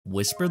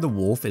Whisper the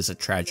Wolf is a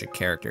tragic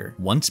character.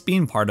 Once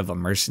being part of a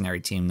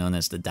mercenary team known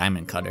as the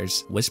Diamond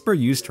Cutters, Whisper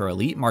used her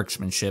elite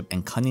marksmanship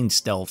and cunning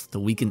stealth to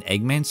weaken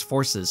Eggman's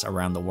forces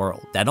around the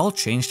world. That all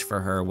changed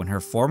for her when her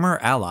former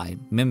ally,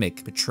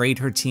 Mimic, betrayed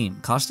her team,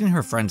 costing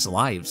her friends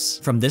lives.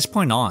 From this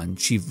point on,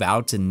 she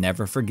vowed to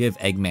never forgive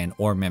Eggman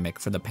or Mimic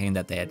for the pain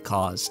that they had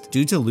caused.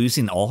 Due to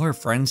losing all her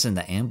friends in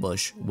the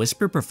ambush,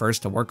 Whisper prefers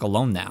to work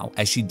alone now,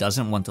 as she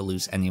doesn't want to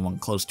lose anyone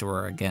close to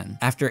her again.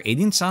 After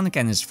aiding Sonic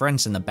and his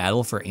friends in the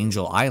battle for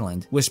Angel Island,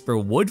 Whisper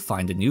would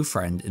find a new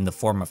friend in the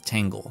form of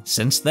Tangle.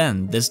 Since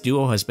then, this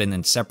duo has been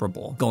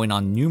inseparable, going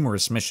on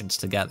numerous missions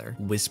together.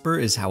 Whisper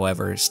is,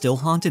 however, still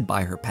haunted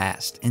by her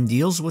past, and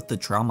deals with the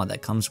trauma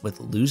that comes with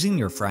losing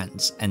your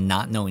friends and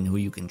not knowing who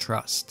you can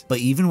trust. But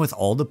even with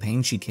all the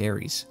pain she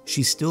carries,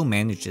 she still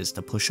manages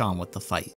to push on with the fight.